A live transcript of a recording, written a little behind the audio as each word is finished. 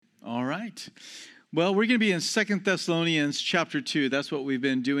right. Well, we're going to be in 2 Thessalonians chapter 2. That's what we've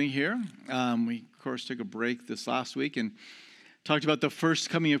been doing here. We, of course, took a break this last week and talked about the first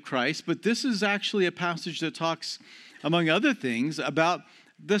coming of Christ. But this is actually a passage that talks, among other things, about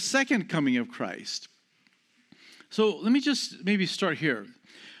the second coming of Christ. So let me just maybe start here.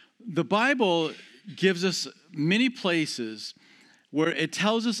 The Bible gives us many places where it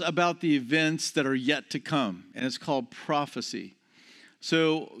tells us about the events that are yet to come, and it's called prophecy.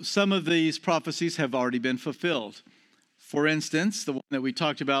 So some of these prophecies have already been fulfilled. For instance, the one that we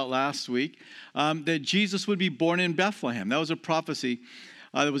talked about last week, that Jesus would be born in Bethlehem. That was a prophecy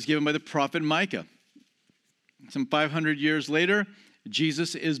that was given by the prophet Micah. Some 500 years later,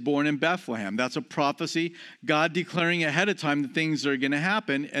 Jesus is born in Bethlehem. That's a prophecy, God declaring ahead of time the things that are going to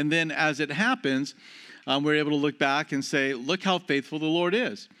happen. And then as it happens, we're able to look back and say, look how faithful the Lord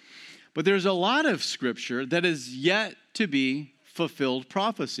is. But there's a lot of scripture that is yet to be fulfilled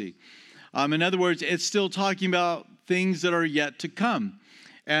prophecy. In other words, it's still talking about things that are yet to come.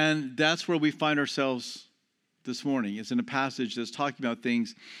 And that's where we find ourselves this morning. It's in a passage that's talking about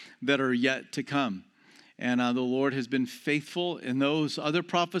things that are yet to come. And the Lord has been faithful in those other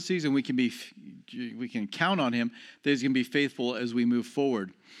prophecies, and we can count on him that he's going to be faithful as we move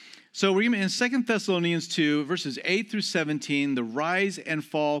forward. So we're in 2 Thessalonians 2, verses 8 through 17, the rise and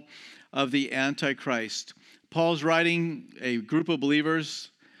fall of the Antichrist. Paul's writing a group of believers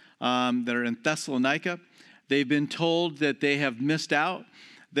that are in Thessalonica. They've been told that they have missed out,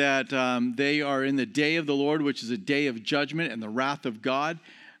 that they are in the day of the Lord, which is a day of judgment and the wrath of God.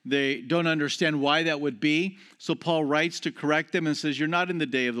 They don't understand why that would be. So Paul writes to correct them and says, you're not in the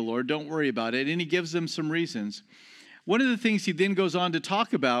day of the Lord. Don't worry about it. And he gives them some reasons. One of the things he then goes on to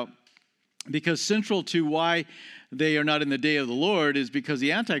talk about, because central to why they are not in the day of the Lord is because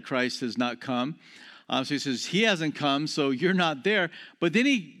the Antichrist has not come. So he says, he hasn't come, so you're not there. But then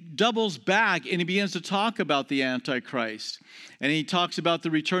he doubles back and he begins to talk about the Antichrist. And he talks about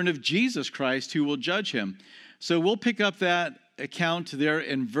the return of Jesus Christ who will judge him. So we'll pick up that account there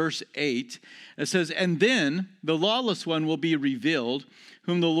in verse 8. It says, and then the lawless one will be revealed,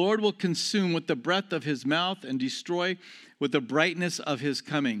 whom the Lord will consume with the breath of his mouth and destroy with the brightness of his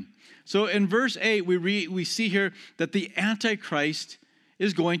coming. So in verse 8, we see here that the Antichrist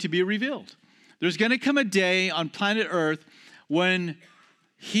is going to be revealed. There's going to come a day on planet Earth when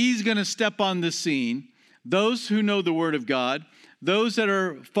he's going to step on the scene. Those who know the Word of God, those that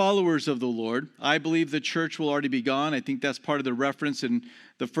are followers of the Lord, I believe the church will already be gone. I think that's part of the reference in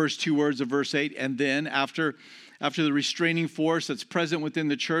the first two words of verse 8. And then after the restraining force that's present within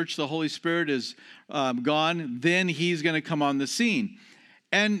the church, the Holy Spirit is gone, then he's going to come on the scene.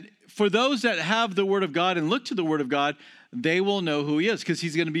 And for those that have the Word of God and look to the Word of God, they will know who he is because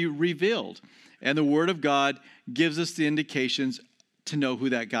he's going to be revealed. And the Word of God gives us the indications to know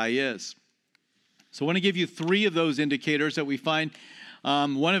who that guy is. So I want to give you three of those indicators that we find.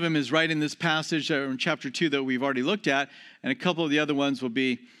 One of them is right in this passage in chapter 2 that we've already looked at, and a couple of the other ones will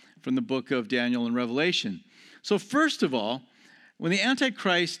be from the book of Daniel and Revelation. So first of all, when the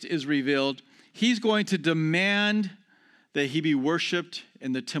Antichrist is revealed, he's going to demand that he be worshipped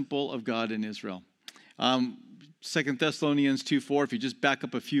in the temple of God in Israel. 2 Thessalonians 2:4, if you just back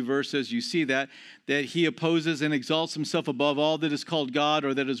up a few verses, you see that he opposes and exalts himself above all that is called God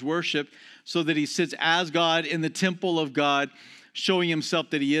or that is worshiped, so that he sits as God in the temple of God, showing himself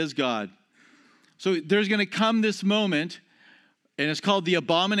that he is God. So there's going to come this moment, and it's called the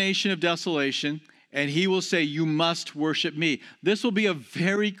abomination of desolation, and he will say, you must worship me. This will be a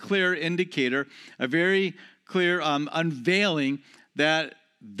very clear indicator, a very clear unveiling that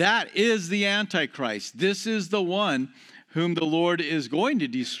is the Antichrist. This is the one whom the Lord is going to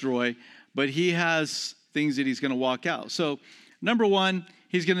destroy, but he has things that he's going to walk out. So, number one,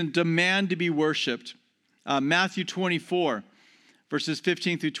 he's going to demand to be worshiped. Matthew 24, verses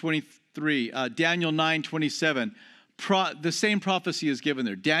 15 through 23. Daniel 9:27. The same prophecy is given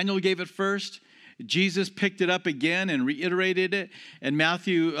there. Daniel gave it first. Jesus picked it up again and reiterated it. And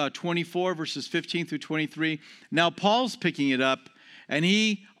Matthew 24, verses 15 through 23. Now Paul's picking it up. And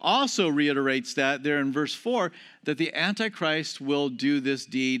he also reiterates that there in verse 4, that the Antichrist will do this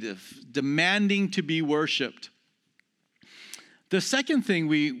deed of demanding to be worshipped. The second thing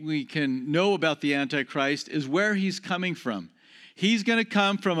we can know about the Antichrist is where he's coming from. He's going to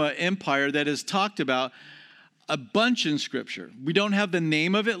come from an empire that is talked about a bunch in Scripture. We don't have the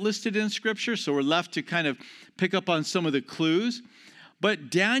name of it listed in Scripture, so we're left to kind of pick up on some of the clues. But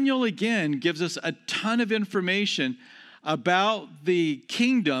Daniel, again, gives us a ton of information about the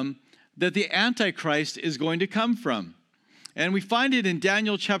kingdom that the Antichrist is going to come from. And we find it in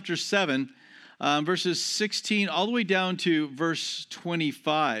Daniel chapter 7, verses 16 all the way down to verse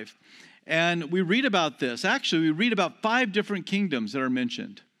 25. And we read about this. Actually, we read about 5 different kingdoms that are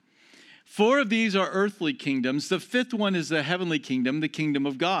mentioned. 4 of these are earthly kingdoms. The 5th one is the heavenly kingdom, the kingdom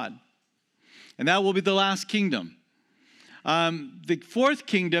of God. And that will be the last kingdom. The 4th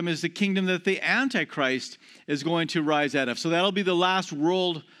kingdom is the kingdom that the Antichrist is going to rise out of. So that'll be the last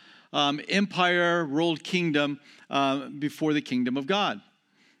world empire, world kingdom before the kingdom of God.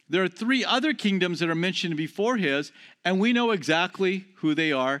 There are 3 other kingdoms that are mentioned before his, and we know exactly who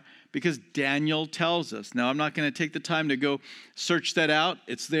they are because Daniel tells us. Now, I'm not going to take the time to go search that out.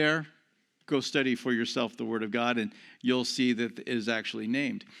 It's there. Go study for yourself the Word of God, and you'll see that it is actually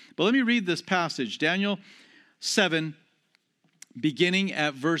named. But let me read this passage, Daniel 7, beginning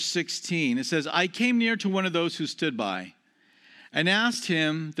at verse 16. It says, I came near to one of those who stood by and asked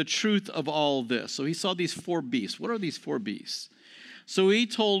him the truth of all this. So he saw these 4 beasts. What are these 4 beasts? So he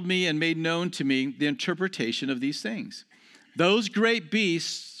told me and made known to me the interpretation of these things. Those great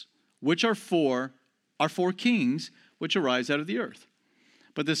beasts, which are 4 kings, which arise out of the earth.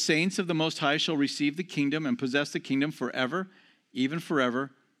 But the saints of the Most High shall receive the kingdom and possess the kingdom forever, even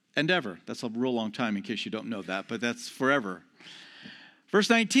forever and ever. That's a real long time in case you don't know that, but that's forever. Verse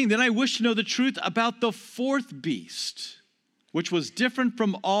 19, then I wish to know the truth about the 4th beast, which was different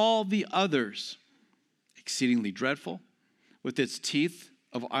from all the others, exceedingly dreadful, with its teeth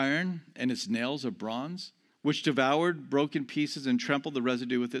of iron and its nails of bronze, which devoured, broke in pieces, and trampled the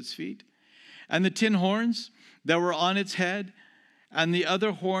residue with its feet. And the 10 horns that were on its head, and the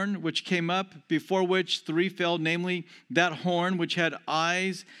other horn which came up, before which 3 fell, namely that horn which had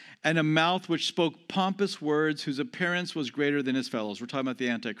eyes and a mouth which spoke pompous words, whose appearance was greater than his fellows. We're talking about the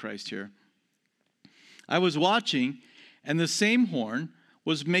Antichrist here. I was watching, and the same horn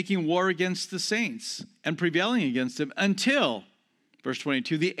was making war against the saints and prevailing against them until, verse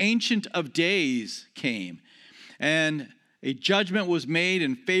 22, the Ancient of Days came, and a judgment was made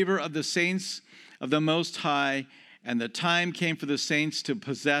in favor of the saints of the Most High, and the time came for the saints to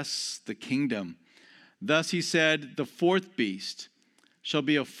possess the kingdom. Thus he said, the 4th beast shall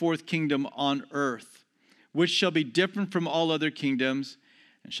be a 4th kingdom on earth, which shall be different from all other kingdoms,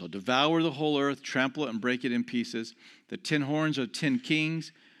 and shall devour the whole earth, trample it, and break it in pieces. The 10 horns are 10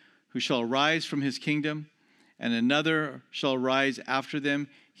 kings, who shall arise from his kingdom, and another shall arise after them.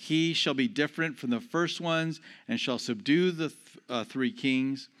 He shall be different from the first ones, and shall subdue the 3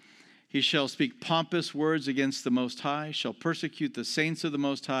 kings. He shall speak pompous words against the Most High, shall persecute the saints of the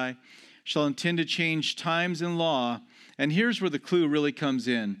Most High, shall intend to change times and law. And here's where the clue really comes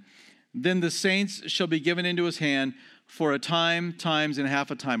in. Then the saints shall be given into his hand for a time, times, and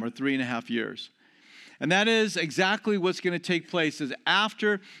half a time, or 3.5 years. And that is exactly what's going to take place is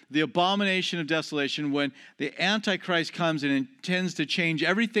after the abomination of desolation, when the Antichrist comes and intends to change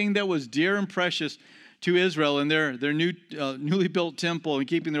everything that was dear and precious to Israel and their newly built temple and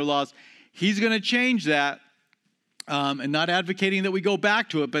keeping their laws. He's going to change that, and not advocating that we go back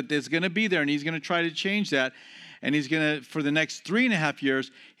to it, but it's going to be there, and he's going to try to change that. And he's going to, for the next 3.5 years,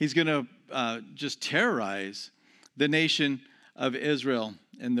 he's going to just terrorize the nation of Israel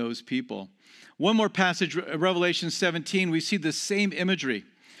and those people. One more passage, Revelation 17, we see the same imagery.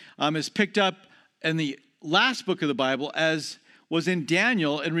 Is picked up in the last book of the Bible as was in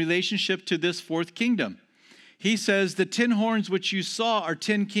Daniel in relationship to this 4th kingdom. He says, the 10 horns which you saw are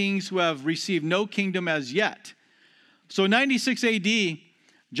 10 kings who have received no kingdom as yet. So in 96 AD,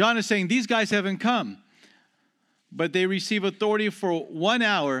 John is saying these guys haven't come, but they receive authority for 1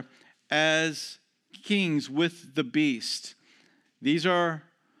 hour as kings with the beast. These are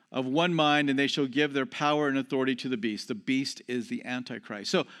of one mind, and they shall give their power and authority to the beast. The beast is the Antichrist.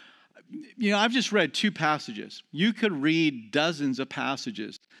 So, I've just read 2 passages. You could read dozens of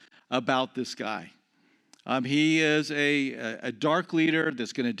passages about this guy. He is a dark leader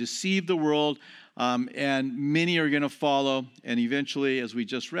that's going to deceive the world, and many are going to follow. And eventually, as we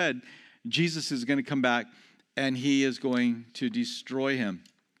just read, Jesus is going to come back, and he is going to destroy him.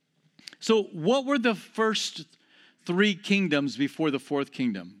 So what were the first 3 kingdoms before the 4th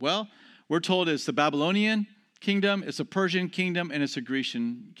kingdom? Well, we're told it's the Babylonian kingdom, it's a Persian kingdom, and it's a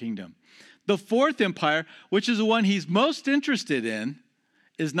Grecian kingdom. The 4th empire, which is the one he's most interested in,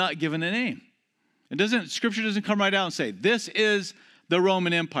 is not given a name. Scripture doesn't come right out and say, this is the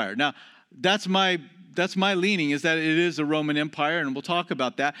Roman Empire. Now, that's my leaning, is that it is a Roman Empire, and we'll talk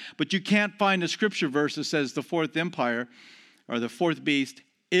about that. But you can't find a scripture verse that says the 4th empire, or the 4th beast,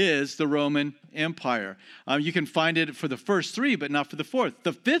 is the Roman Empire. You can find it for the first 3, but not for the 4th.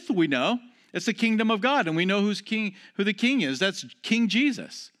 The 5th we know, it's the kingdom of God, and we know who the king is. That's King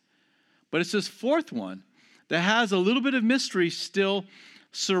Jesus. But it's this 4th one that has a little bit of mystery still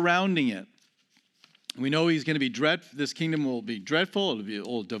surrounding it. We know he's going to be this kingdom will be dreadful. It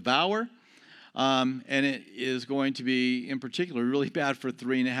will devour. And it is going to be, in particular, really bad for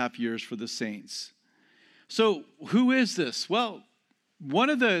 3.5 years for the saints. So who is this? Well, one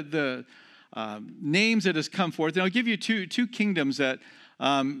of the names that has come forth, and I'll give you two kingdoms that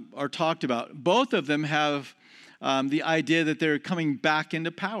are talked about. Both of them have the idea that they're coming back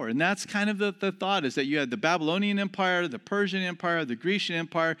into power. And that's kind of the thought, is that you had the Babylonian Empire, the Persian Empire, the Grecian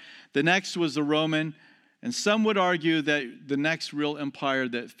Empire. The next was the Roman. And some would argue that the next real empire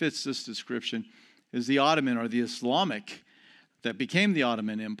that fits this description is the Ottoman or the Islamic that became the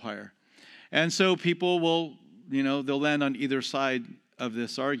Ottoman Empire. And so people will, they'll land on either side of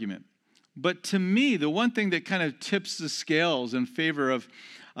this argument. But to me, the one thing that kind of tips the scales in favor of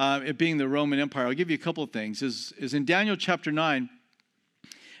it being the Roman Empire, I'll give you a couple of things, is in Daniel chapter 9,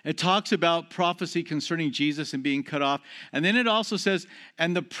 it talks about prophecy concerning Jesus and being cut off. And then it also says,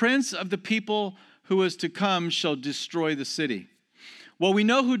 and the prince of the people who is to come shall destroy the city. Well, we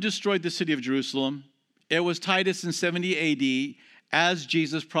know who destroyed the city of Jerusalem. It was Titus in 70 AD. As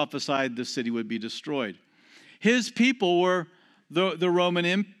Jesus prophesied, the city would be destroyed. His people were the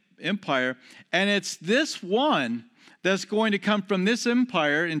Roman Empire. And it's this one that's going to come from this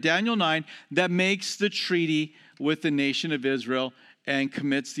empire in Daniel 9 that makes the treaty with the nation of Israel and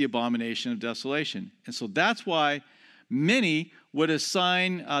commits the abomination of desolation. And so that's why many would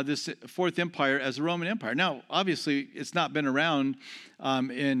assign this fourth empire as the Roman Empire. Now, obviously, it's not been around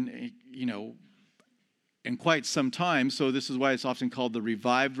in quite some time, so this is why it's often called the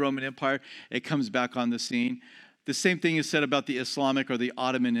revived Roman Empire. It comes back on the scene. The same thing is said about the Islamic or the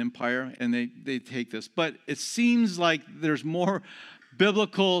Ottoman Empire, and they take this. But it seems like there's more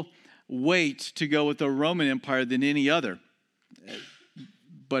biblical weight to go with the Roman Empire than any other.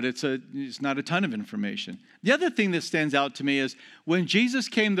 But it's not a ton of information. The other thing that stands out to me is when Jesus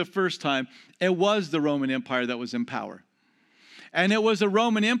came the first time, it was the Roman Empire that was in power. And it was a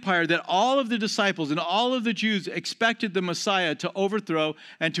Roman Empire that all of the disciples and all of the Jews expected the Messiah to overthrow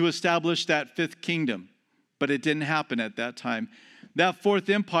and to establish that fifth kingdom. But it didn't happen at that time. That fourth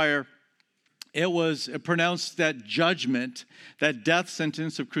empire, it pronounced that judgment, that death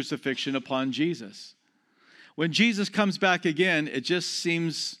sentence of crucifixion upon Jesus. When Jesus comes back again, it just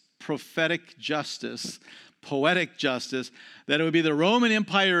seems prophetic justice, poetic justice, that it would be the Roman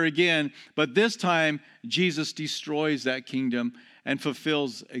Empire again, but this time Jesus destroys that kingdom and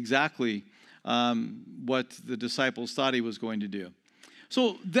fulfills exactly what the disciples thought he was going to do.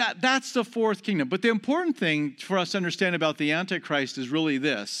 So that's the fourth kingdom. But the important thing for us to understand about the Antichrist is really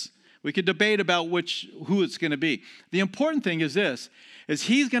this. We could debate about who it's going to be. The important thing is this, is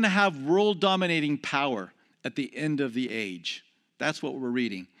he's going to have world-dominating power at the end of the age. That's what we're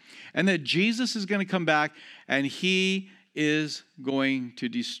reading. And that Jesus is going to come back and he is going to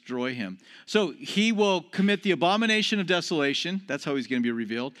destroy him. So he will commit the abomination of desolation. That's how he's going to be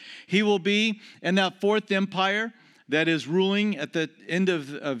revealed. He will be in that fourth empire that is ruling at the end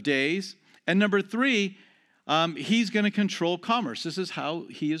of days. And number three, he's going to control commerce. This is how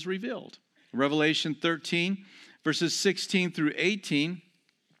he is revealed. Revelation 13, verses 16 through 18,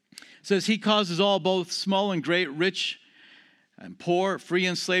 says, he causes all, both small and great, rich and poor, free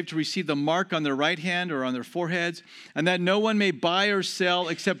and slave, to receive the mark on their right hand or on their foreheads, and that no one may buy or sell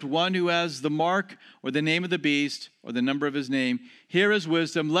except one who has the mark or the name of the beast or the number of his name. Here is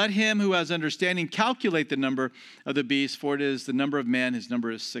wisdom. Let him who has understanding calculate the number of the beast, for it is the number of man. His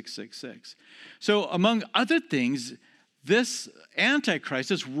number is 666. So among other things, this Antichrist,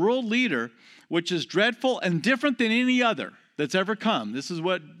 this world leader, which is dreadful and different than any other that's ever come, this is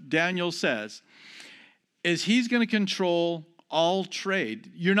what Daniel says, is he's going to control all trade.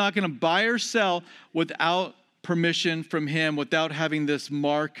 You're not going to buy or sell without permission from him, without having this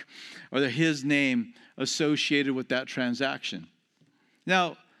mark or his name associated with that transaction.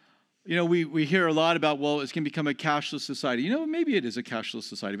 Now, we hear a lot about, well, it's going to become a cashless society. Maybe it is a cashless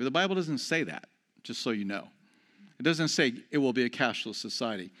society, but the Bible doesn't say that, just so you know. It doesn't say it will be a cashless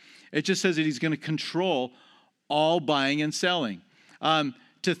society. It just says that he's going to control all buying and selling.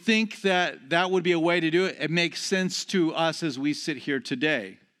 To think that would be a way to do it, it makes sense to us as we sit here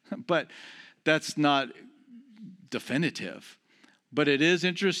today. But that's not definitive. But it is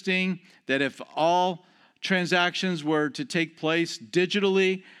interesting that if all transactions were to take place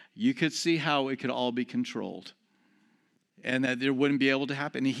digitally, you could see how it could all be controlled. And that there wouldn't be able to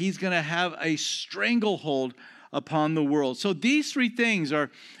happen. And he's going to have a stranglehold upon the world. So these three things are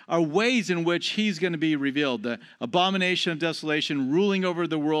ways in which he's going to be revealed. The abomination of desolation, ruling over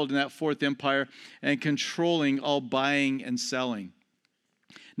the world in that fourth empire, and controlling all buying and selling.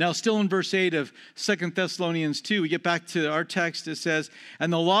 Now, still in verse 8 of 2 Thessalonians 2, we get back to our text. It says,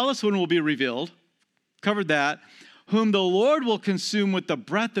 and the lawless one will be revealed, Covered that. Whom the Lord will consume with the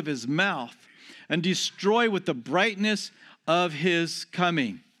breath of his mouth and destroy with the brightness of his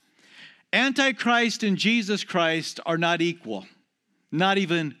coming. Antichrist and Jesus Christ are not equal, not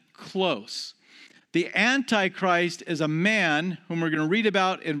even close. The Antichrist is a man, whom we're going to read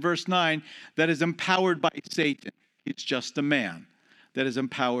about in verse 9, that is empowered by Satan. He's just a man that is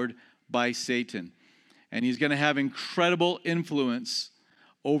empowered by Satan. And he's going to have incredible influence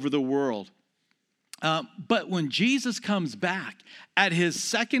over the world. But when Jesus comes back at his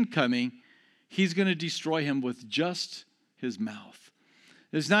second coming, he's going to destroy him with just his mouth.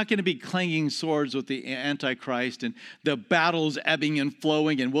 There's not going to be clanging swords with the Antichrist and the battles ebbing and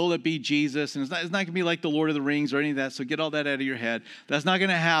flowing, and will it be Jesus? And it's not going to be like the Lord of the Rings or any of that, so get all that out of your head. That's not going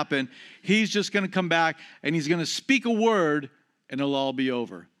to happen. He's just going to come back, and he's going to speak a word, and it'll all be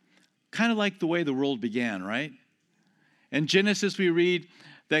over. Kind of like the way the world began, right? In Genesis, we read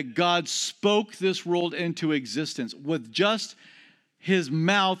that God spoke this world into existence. With just his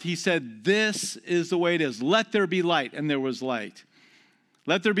mouth, he said, this is the way it is. Let there be light, and there was light.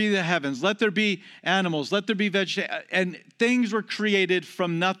 Let there be the heavens. Let there be animals. Let there be vegetation. And things were created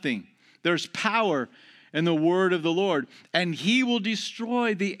from nothing. There's power in the word of the Lord. And he will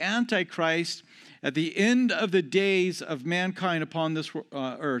destroy the Antichrist at the end of the days of mankind upon this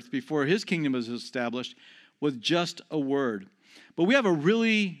earth, before his kingdom is established, with just a word. But we have a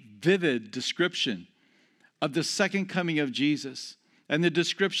really vivid description of the second coming of Jesus and the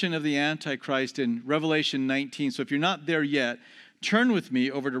description of the Antichrist in Revelation 19. So if you're not there yet, turn with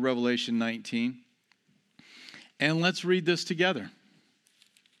me over to Revelation 19, and let's read this together.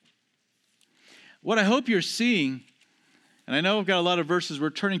 What I hope you're seeing, and I know I've got a lot of verses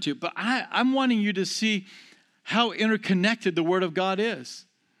we're turning to, but I'm wanting you to see how interconnected the Word of God is.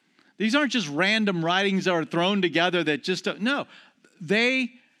 These aren't just random writings that are thrown together that just don't, no,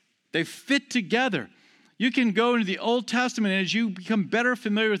 they fit together. You can go into the Old Testament, and as you become better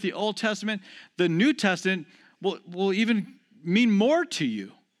familiar with the Old Testament, the New Testament will even mean more to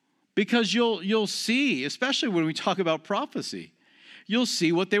you, because you'll see, especially when we talk about prophecy, you'll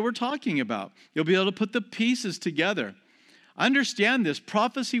see what they were talking about. You'll be able to put the pieces together. Understand this,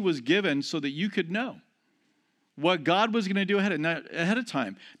 prophecy was given so that you could know what God was going to do ahead of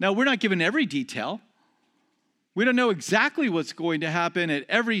time. Now, we're not given every detail. We don't know exactly what's going to happen at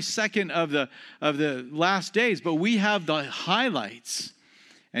every second of the last days, but we have the highlights.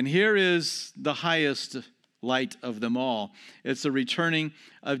 And here is the highest light of them all. It's the returning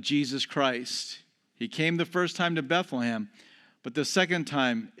of Jesus Christ. He came the first time to Bethlehem, but the second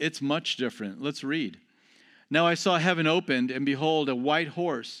time, it's much different. Let's read. Now I saw heaven opened, and behold, a white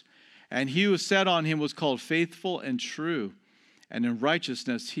horse, and he who sat on him was called Faithful and True, and in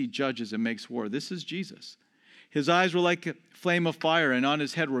righteousness he judges and makes war. This is Jesus. His eyes were like a flame of fire, and on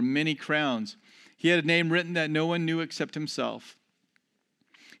his head were many crowns. He had a name written that no one knew except himself.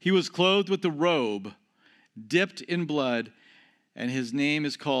 He was clothed with a robe dipped in blood, and his name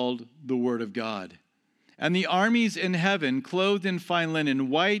is called the Word of God. And the armies in heaven, clothed in fine linen,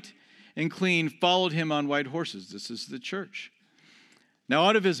 white and clean, followed him on white horses. This is the church. Now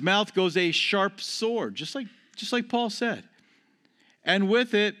out of his mouth goes a sharp sword, just like Paul said. And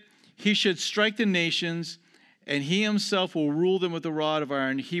with it he should strike the nations, and he himself will rule them with a rod of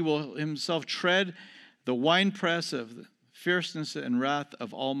iron. He will himself tread the winepress of the fierceness and wrath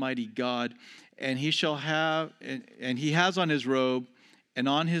of Almighty God. And he shall have, and he has on his robe and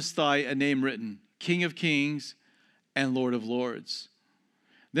on his thigh a name written, King of Kings and Lord of Lords.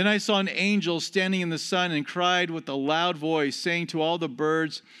 Then I saw an angel standing in the sun and cried with a loud voice, saying to all the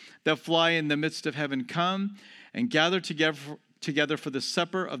birds that fly in the midst of heaven, come and gather together for the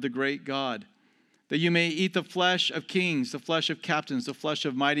supper of the great God, that you may eat the flesh of kings, the flesh of captains, the flesh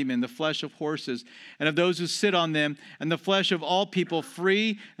of mighty men, the flesh of horses, and of those who sit on them, and the flesh of all people,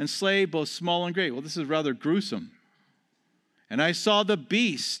 free and slave, both small and great. Well, this is rather gruesome. And I saw the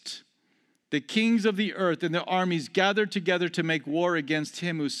beast, the kings of the earth, and their armies gathered together to make war against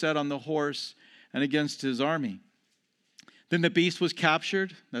him who sat on the horse and against his army. Then the beast was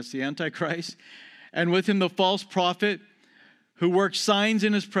captured, that's the Antichrist, and with him the false prophet, who worked signs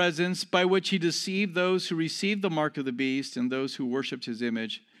in his presence, by which he deceived those who received the mark of the beast and those who worshipped his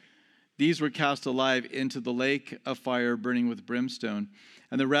image. These were cast alive into the lake of fire burning with brimstone,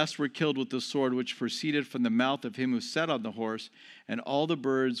 and the rest were killed with the sword which proceeded from the mouth of him who sat on the horse, and all the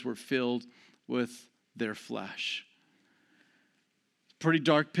birds were filled with their flesh. Pretty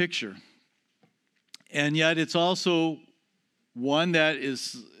dark picture. And yet it's also one that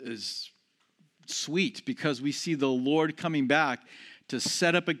is sweet, because we see the Lord coming back to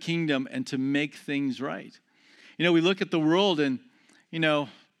set up a kingdom and to make things right. We look at the world and,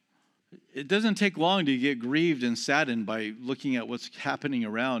 it doesn't take long to get grieved and saddened by looking at what's happening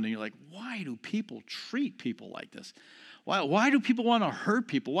around. And you're like, why do people treat people like this? Why do people want to hurt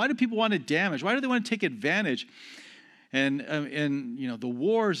people? Why do people want to damage? Why do they want to take advantage? And the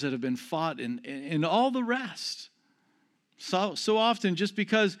wars that have been fought and all the rest. So often just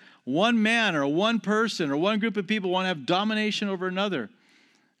because one man or one person or one group of people want to have domination over another.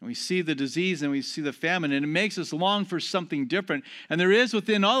 And we see the disease and we see the famine, and it makes us long for something different. And there is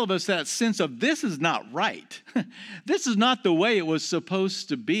within all of us that sense of this is not right. This is not the way it was supposed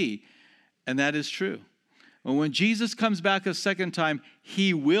to be. And that is true. And when Jesus comes back a second time,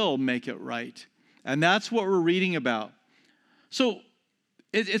 he will make it right. And that's what we're reading about. So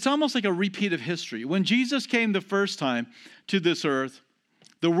it's almost like a repeat of history. When Jesus came the first time to this earth,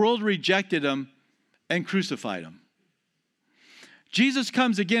 the world rejected him and crucified him. Jesus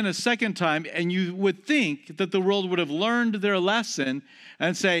comes again a second time, and you would think that the world would have learned their lesson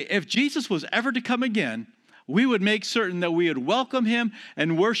and say, if Jesus was ever to come again, we would make certain that we would welcome him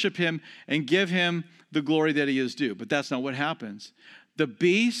and worship him and give him the glory that he is due. But that's not what happens. The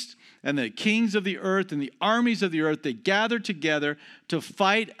beast and the kings of the earth and the armies of the earth, they gather together to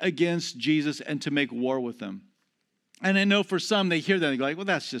fight against Jesus and to make war with them. And I know for some, they hear that and they go like, well,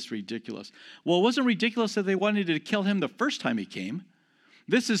 that's just ridiculous. Well, it wasn't ridiculous that they wanted to kill him the first time he came.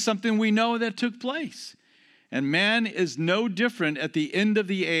 This is something we know that took place. And man is no different at the end of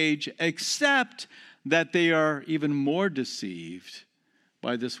the age, except that they are even more deceived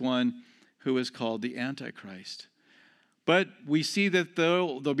by this one who is called the Antichrist. But we see that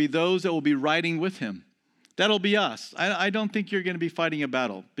there'll be those that will be riding with him. That'll be us. I don't think you're going to be fighting a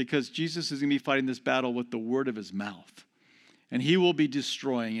battle, because Jesus is going to be fighting this battle with the word of his mouth. And he will be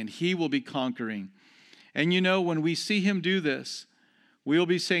destroying and he will be conquering. And when we see him do this, we will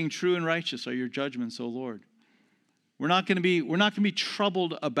be saying, true and righteous are your judgments, O Lord. We're not going to be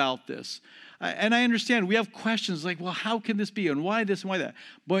troubled about this. And I understand we have questions like, well, how can this be? And why this and why that?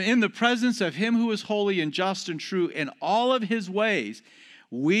 But in the presence of him who is holy and just and true in all of his ways,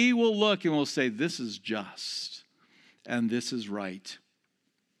 we will look and we'll say, this is just and this is right.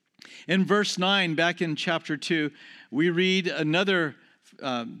 In verse 9, back in chapter 2, we read another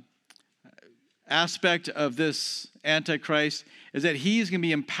aspect of this Antichrist is that he is going to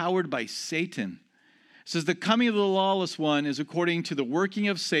be empowered by Satan. It says, the coming of the lawless one is according to the working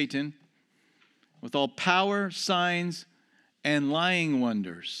of Satan, with all power, signs, and lying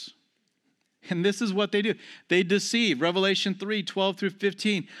wonders. And this is what they do. They deceive. Revelation 3, 12 through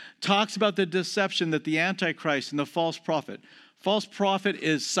 15 talks about the deception that the Antichrist and the false prophet. False prophet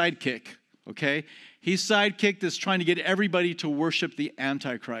is sidekick, okay? He's sidekick that's trying to get everybody to worship the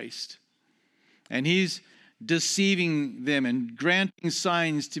Antichrist. And he's deceiving them and granting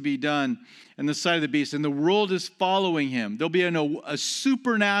signs to be done in the sight of the beast. And the world is following him. There'll be a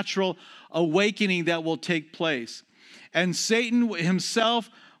supernatural awakening that will take place. And Satan himself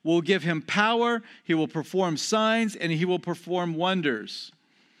will give him power. He will perform signs and he will perform wonders.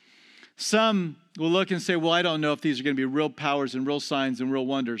 Some will look and say, well, I don't know if these are going to be real powers and real signs and real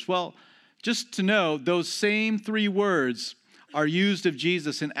wonders. Well, just to know, those same three words are used of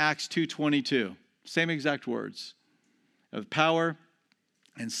Jesus in Acts 2:22. Same exact words of power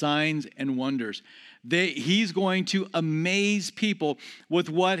and signs and wonders. He's going to amaze people with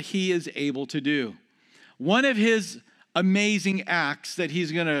what he is able to do. One of his amazing acts that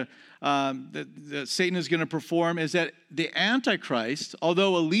he's going to, that Satan is going to perform is that the Antichrist,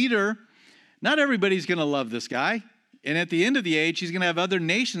 although a leader, not everybody's going to love this guy. And at the end of the age, he's going to have other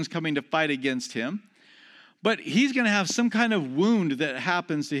nations coming to fight against him. But he's going to have some kind of wound that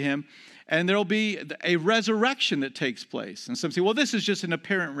happens to him. And there'll be a resurrection that takes place. And some say, well, this is just an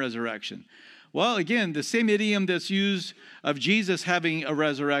apparent resurrection. Well, again, the same idiom that's used of Jesus having a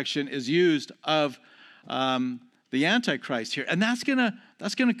resurrection is used of the Antichrist here. And that's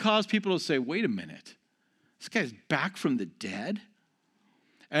gonna cause people to say, wait a minute, this guy's back from the dead?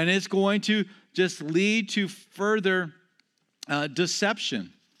 And it's going to just lead to further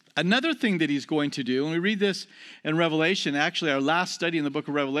deception. Another thing that he's going to do, and we read this in Revelation, actually our last study in the book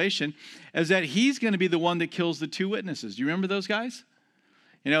of Revelation, is that he's going to be the one that kills the two witnesses. Do you remember those guys?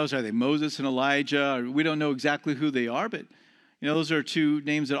 Are they Moses and Elijah? We don't know exactly who they are, but those are two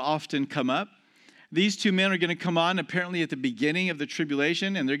names that often come up. These two men are going to come on apparently at the beginning of the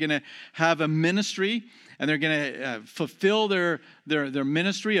tribulation, and they're going to have a ministry, and they're going to fulfill their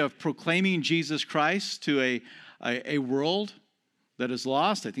ministry of proclaiming Jesus Christ to a world that is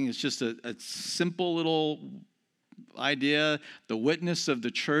lost. I think it's just a simple little idea. The witness of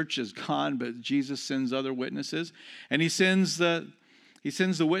the church is gone, but Jesus sends other witnesses, and he sends the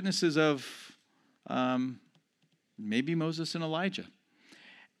witnesses of maybe Moses and Elijah.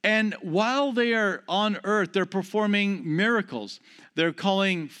 And while they are on earth, they're performing miracles. They're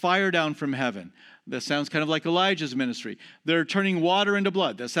calling fire down from heaven. That sounds kind of like Elijah's ministry. They're turning water into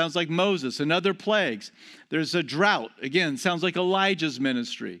blood. That sounds like Moses and other plagues. There's a drought. Again, sounds like Elijah's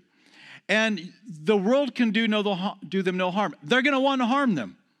ministry. And the world can do them no harm. They're going to want to harm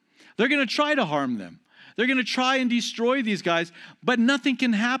them. They're going to try to harm them. They're going to try and destroy these guys, but nothing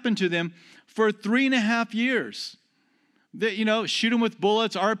can happen to them for 3.5 years. They, shoot them with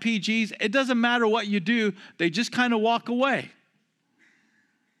bullets, RPGs. It doesn't matter what you do. They just kind of walk away.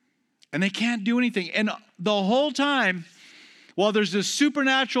 And they can't do anything. And the whole time, while there's this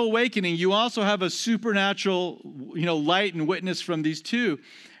supernatural awakening, you also have a supernatural, light and witness from these two.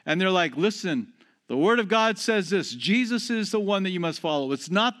 And they're like, listen, the Word of God says this. Jesus is the one that you must follow. It's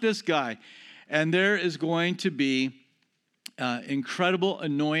not this guy. And there is going to be incredible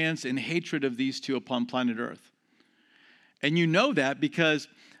annoyance and hatred of these two upon planet Earth. And you know that because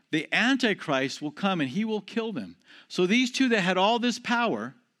the Antichrist will come and he will kill them. So these two that had all this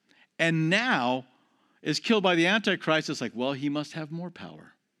power and now is killed by the Antichrist, it's like, well, he must have more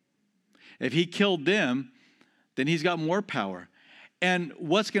power. If he killed them, then he's got more power. And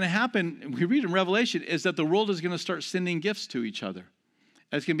what's going to happen, we read in Revelation, is that the world is going to start sending gifts to each other.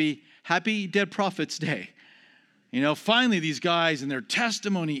 It's going to be Happy Dead Prophets Day. Finally these guys and their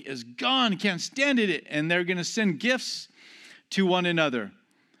testimony is gone, can't stand it, and they're going to send gifts to one another.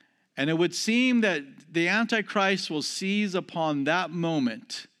 And it would seem that the Antichrist will seize upon that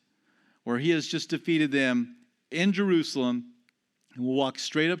moment where he has just defeated them in Jerusalem and will walk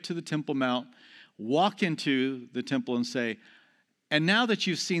straight up to the Temple Mount, walk into the temple and say, and now that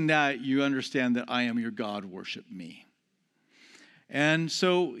you've seen that, you understand that I am your God, worship me. And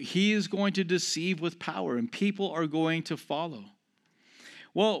so he is going to deceive with power, and people are going to follow.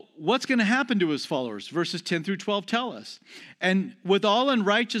 Well, what's going to happen to his followers? Verses 10 through 12 tell us. And with all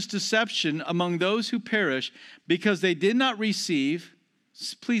unrighteous deception among those who perish, because they did not receive,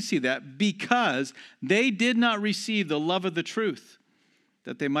 please see that, because they did not receive the love of the truth,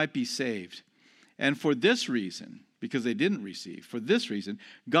 that they might be saved. And for this reason, because they didn't receive, for this reason,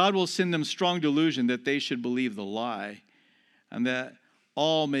 God will send them strong delusion that they should believe the lie, and that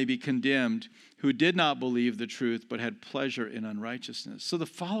all may be condemned who did not believe the truth but had pleasure in unrighteousness. So the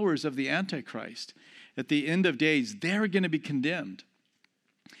followers of the Antichrist at the end of days, they're going to be condemned.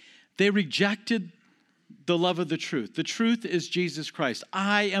 They rejected the love of the truth. The truth is Jesus Christ.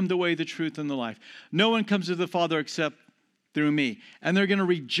 I am the way, the truth, and the life. No one comes to the Father except through me. And they're going to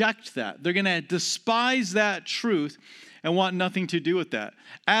reject that. They're going to despise that truth and want nothing to do with that.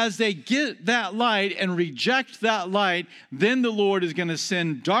 As they get that light and reject that light, then the Lord is going to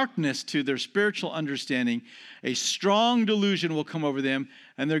send darkness to their spiritual understanding. A strong delusion will come over them,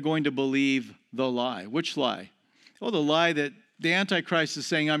 and they're going to believe the lie. Which lie? Well, the lie that the Antichrist is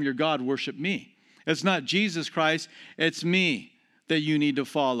saying, I'm your God, worship me. It's not Jesus Christ, it's me that you need to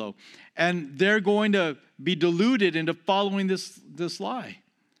follow. And they're going to be deluded into following this lie.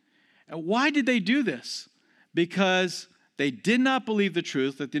 And why did they do this? Because they did not believe the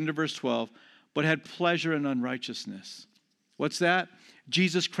truth at the end of verse 12, but had pleasure in unrighteousness. What's that?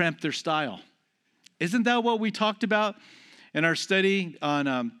 Jesus cramped their style. Isn't that what we talked about in our study on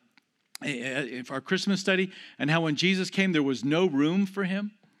our Christmas study? And how when Jesus came, there was no room for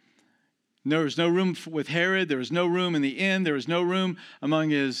him. There was no room with Herod. There was no room in the inn. There was no room among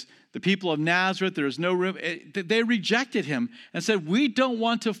the people of Nazareth. There was no room. They rejected him and said, we don't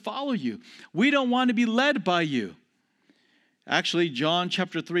want to follow you. We don't want to be led by you. Actually, John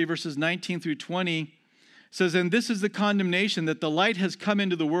chapter 3, verses 19 through 20 says, and this is the condemnation, that the light has come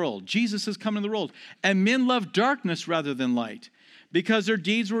into the world. Jesus has come into the world. And men love darkness rather than light, because their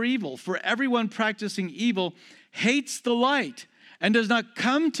deeds were evil. For everyone practicing evil hates the light and does not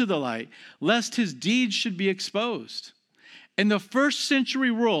come to the light, lest his deeds should be exposed. In the first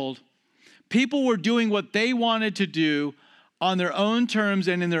century world, people were doing what they wanted to do on their own terms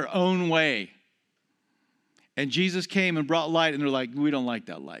and in their own way. And Jesus came and brought light, and they're like, we don't like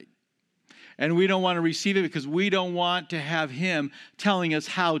that light. And we don't want to receive it because we don't want to have him telling us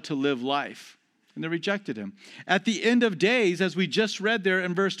how to live life. And they rejected him. At the end of days, as we just read there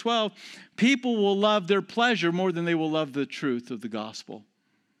in verse 12, people will love their pleasure more than they will love the truth of the gospel.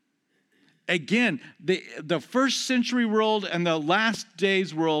 Again, the first century world and the last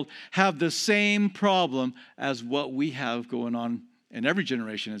days world have the same problem as what we have going on, and every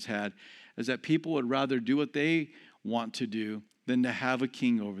generation has had, is that people would rather do what they want to do than to have a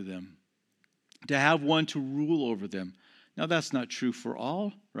king over them, to have one to rule over them. Now, that's not true for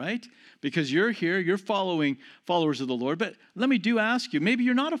all, right? Because you're here, you're followers of the Lord. But let me ask you, maybe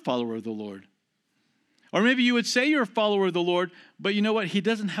you're not a follower of the Lord. Or maybe you would say you're a follower of the Lord, but you know what? He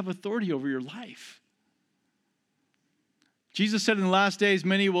doesn't have authority over your life. Jesus said in the last days,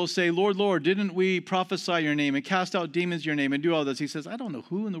 many will say, Lord, Lord, didn't we prophesy your name and cast out demons in your name and do all this? He says, I don't know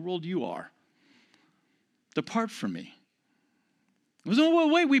who in the world you are. Depart from me.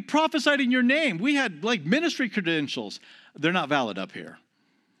 Wait, we prophesied in your name. We had like ministry credentials. They're not valid up here.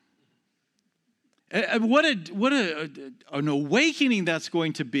 What an awakening that's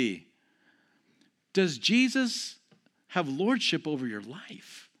going to be. Does Jesus have lordship over your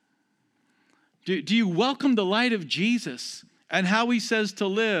life? Do you welcome the light of Jesus and how he says to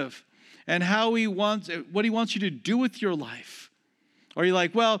live and what he wants you to do with your life? Or are you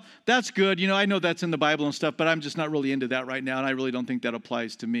like, well, that's good. I know that's in the Bible and stuff, but I'm just not really into that right now, and I really don't think that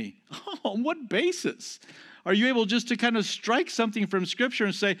applies to me. On what basis? Are you able just to kind of strike something from Scripture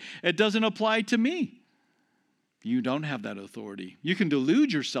and say, it doesn't apply to me? You don't have that authority. You can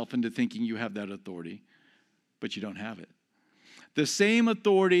delude yourself into thinking you have that authority, but you don't have it. The same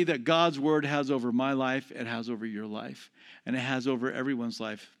authority that God's word has over my life, it has over your life, and it has over everyone's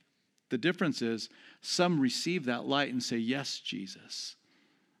life. The difference is some receive that light and say, yes, Jesus.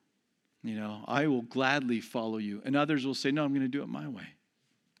 I will gladly follow you. And others will say, no, I'm going to do it my way.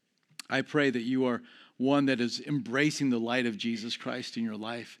 I pray that you are one that is embracing the light of Jesus Christ in your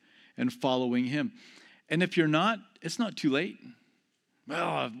life and following him. And if you're not, it's not too late. Well,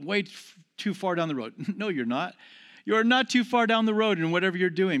 I've way too far down the road. No, you're not. You're not too far down the road in whatever you're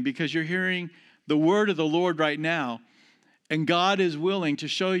doing because you're hearing the word of the Lord right now, and God is willing to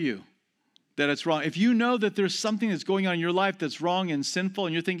show you that it's wrong. If you know that there's something that's going on in your life that's wrong and sinful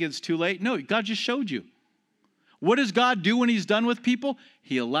and you're thinking it's too late, no, God just showed you. What does God do when he's done with people?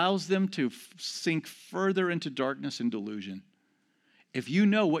 He allows them to sink further into darkness and delusion. If you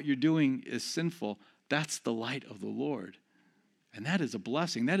know what you're doing is sinful, that's the light of the Lord. And that is a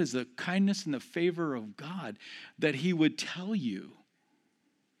blessing. That is the kindness and the favor of God that he would tell you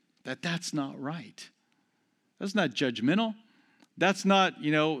that that's not right. That's not judgmental. That's not,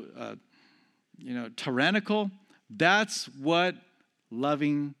 tyrannical. That's what a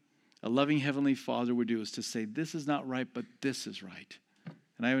loving Heavenly Father would do, is to say, this is not right, but this is right.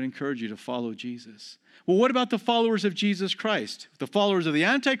 And I would encourage you to follow Jesus. Well, what about the followers of Jesus Christ? The followers of the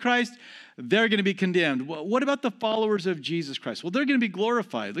Antichrist, they're going to be condemned. What about the followers of Jesus Christ? Well, they're going to be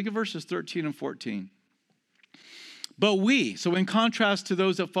glorified. Look at verses 13 and 14. But we, so in contrast to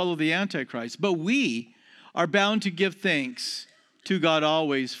those that follow the Antichrist, but we are bound to give thanks to God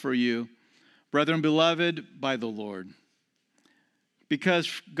always for you, brethren beloved by the Lord,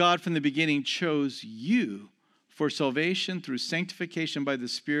 because God from the beginning chose you for salvation through sanctification by the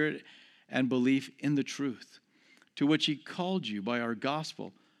Spirit and belief in the truth, to which he called you by our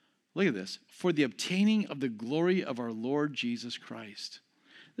gospel. Look at this. For the obtaining of the glory of our Lord Jesus Christ.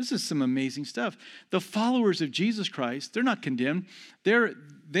 This is some amazing stuff. The followers of Jesus Christ, they're not condemned.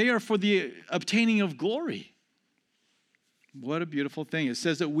 They are for the obtaining of glory. What a beautiful thing. It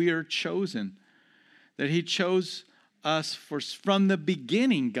says that we are chosen, that he chose us from the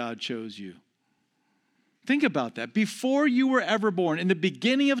beginning. God chose you. Think about that. Before you were ever born, in the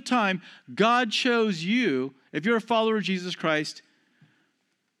beginning of time, God chose you. If you're a follower of Jesus Christ,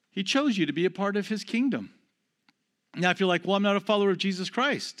 he chose you to be a part of his kingdom. Now, if you're like, well, I'm not a follower of Jesus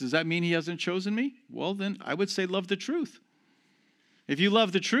Christ, does that mean he hasn't chosen me? Well, then I would say love the truth. If you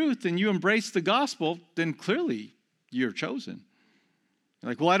love the truth and you embrace the gospel, then clearly you're chosen.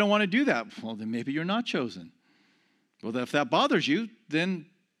 You're like, well, I don't want to do that. Well, then maybe you're not chosen. Well, if that bothers you, then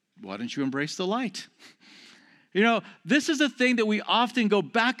why don't you embrace the light? This is a thing that we often go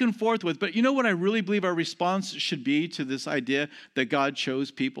back and forth with, but you know what I really believe our response should be to this idea that God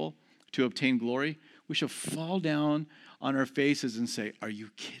chose people to obtain glory? We should fall down on our faces and say, are you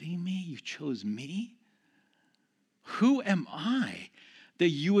kidding me? You chose me? Who am I that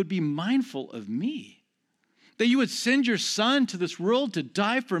you would be mindful of me? That you would send your son to this world to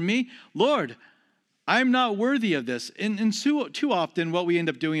die for me? Lord, I'm not worthy of this. And too often what we end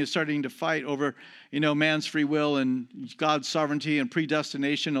up doing is starting to fight over, man's free will and God's sovereignty and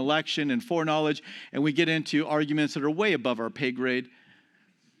predestination, election and foreknowledge. And we get into arguments that are way above our pay grade.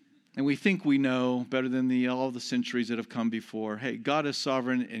 And we think we know better than all the centuries that have come before. Hey, God is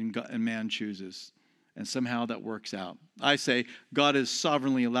sovereign and man chooses. And somehow that works out. I say God has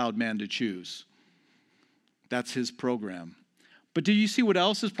sovereignly allowed man to choose. That's his program. But do you see what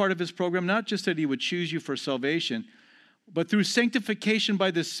else is part of his program? Not just that he would choose you for salvation, but through sanctification by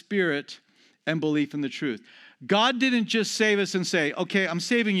the Spirit and belief in the truth. God didn't just save us and say, okay, I'm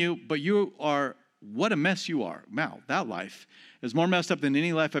saving you, but you are, what a mess you are. Wow, that life is more messed up than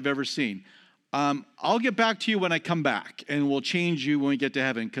any life I've ever seen. I'll get back to you when I come back, and we'll change you when we get to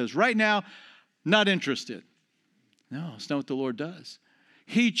heaven, because right now, Not interested. No, it's not what the Lord does.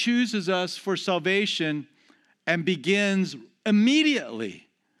 He chooses us for salvation and begins immediately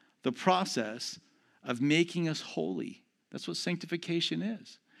the process of making us holy. That's what sanctification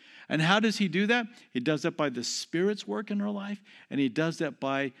is. And how does he do that? He does that by the Spirit's work in our life, and he does that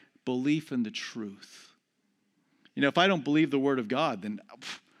by belief in the truth. You know, if I don't believe the Word of God, then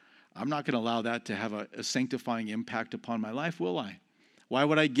I'm not going to allow that to have a sanctifying impact upon my life, will I? Why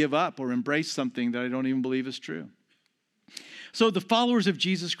would I give up or embrace something that I don't even believe is true? So the followers of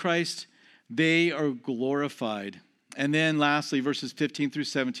Jesus Christ, they are glorified. And then lastly, verses 15 through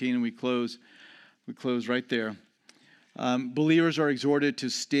 17, and we close right there. Believers are exhorted to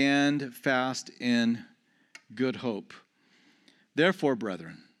stand fast in good hope. Therefore,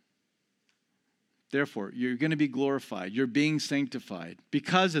 brethren, you're going to be glorified. You're being sanctified.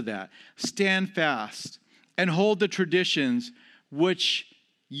 Because of that, stand fast and hold the traditions which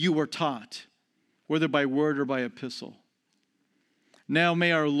you were taught, whether by word or by epistle. Now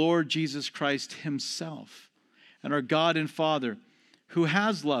may our Lord Jesus Christ himself and our God and Father, who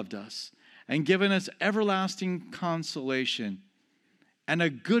has loved us and given us everlasting consolation and a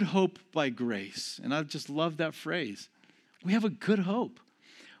good hope by grace. And I just love that phrase. We have a good hope.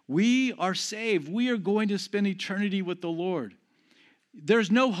 We are saved. We are going to spend eternity with the Lord.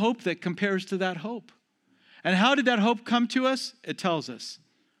 There's no hope that compares to that hope. And how did that hope come to us? It tells us,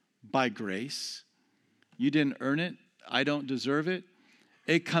 by grace. You didn't earn it. I don't deserve it.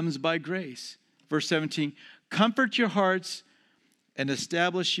 It comes by grace. Verse 17, comfort your hearts and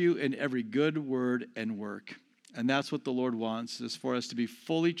establish you in every good word and work. And that's what the Lord wants, is for us to be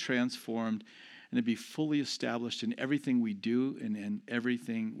fully transformed and to be fully established in everything we do and in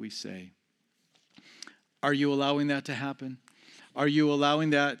everything we say. Are you allowing that to happen? Are you allowing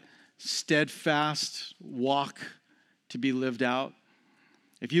that steadfast walk to be lived out?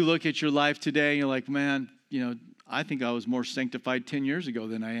 If you look at your life today and you're like, man, I think I was more sanctified 10 years ago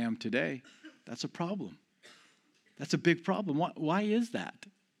than I am today. That's a problem. That's a big problem. Why is that?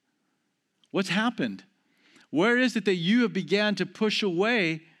 What's happened? Where is it that you have began to push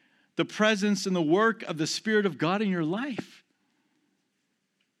away the presence and the work of the Spirit of God in your life?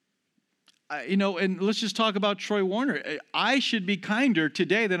 And let's just talk about Troy Warner. I should be kinder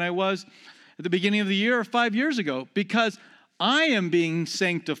today than I was at the beginning of the year or 5 years ago, because I am being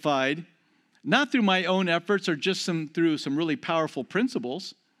sanctified, not through my own efforts or just through some really powerful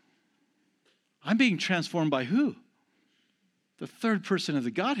principles. I'm being transformed by who? The third person of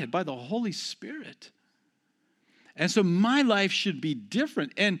the Godhead, by the Holy Spirit. And so my life should be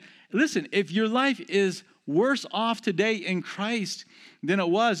different. And listen, if your life is worse off today in Christ than it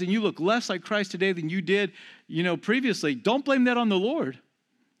was, and you look less like Christ today than you did, previously, don't blame that on the Lord.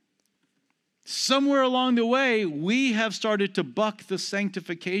 Somewhere along the way, we have started to buck the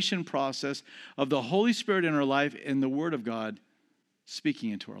sanctification process of the Holy Spirit in our life and the Word of God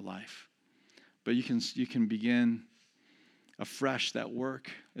speaking into our life. But you can begin afresh that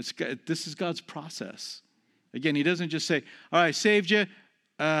work. This is God's process. Again, he doesn't just say, all right, saved you.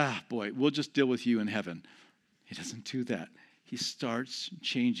 Boy, we'll just deal with you in heaven. He doesn't do that. He starts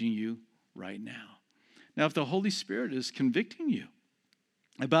changing you right now. Now, if the Holy Spirit is convicting you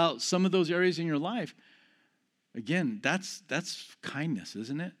about some of those areas in your life, again, that's kindness,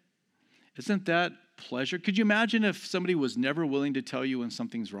 isn't it? Isn't that pleasure? Could you imagine if somebody was never willing to tell you when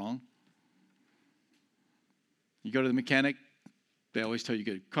something's wrong? You go to the mechanic, they always tell you,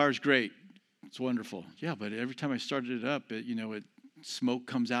 good, car's great, it's wonderful. Yeah, but every time I started it up, smoke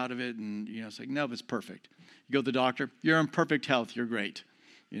comes out of it, and it's like, no, it's perfect. You go to the doctor, you're in perfect health, you're great.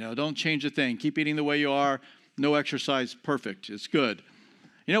 Don't change a thing. Keep eating the way you are. No exercise, perfect. It's good.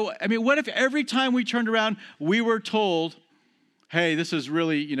 What if every time we turned around, we were told, hey, this is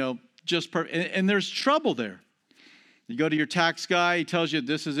really, just perfect, and there's trouble there. You go to your tax guy, he tells you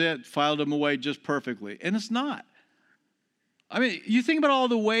this is it, filed them away just perfectly, and it's not. You think about all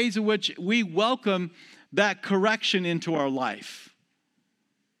the ways in which we welcome that correction into our life.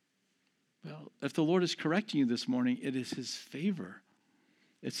 Well, if the Lord is correcting you this morning, it is his favor.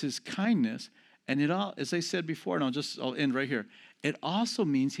 It's his kindness. And it all, as I said before, and I'll end right here, it also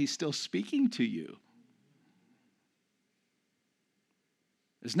means he's still speaking to you.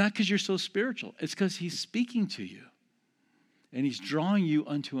 It's not because you're so spiritual. It's because he's speaking to you. And he's drawing you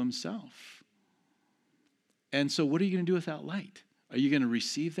unto himself. And so what are you going to do with that light? Are you going to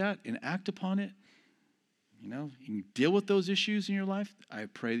receive that and act upon it? You can deal with those issues in your life? I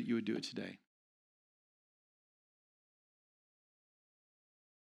pray that you would do it today.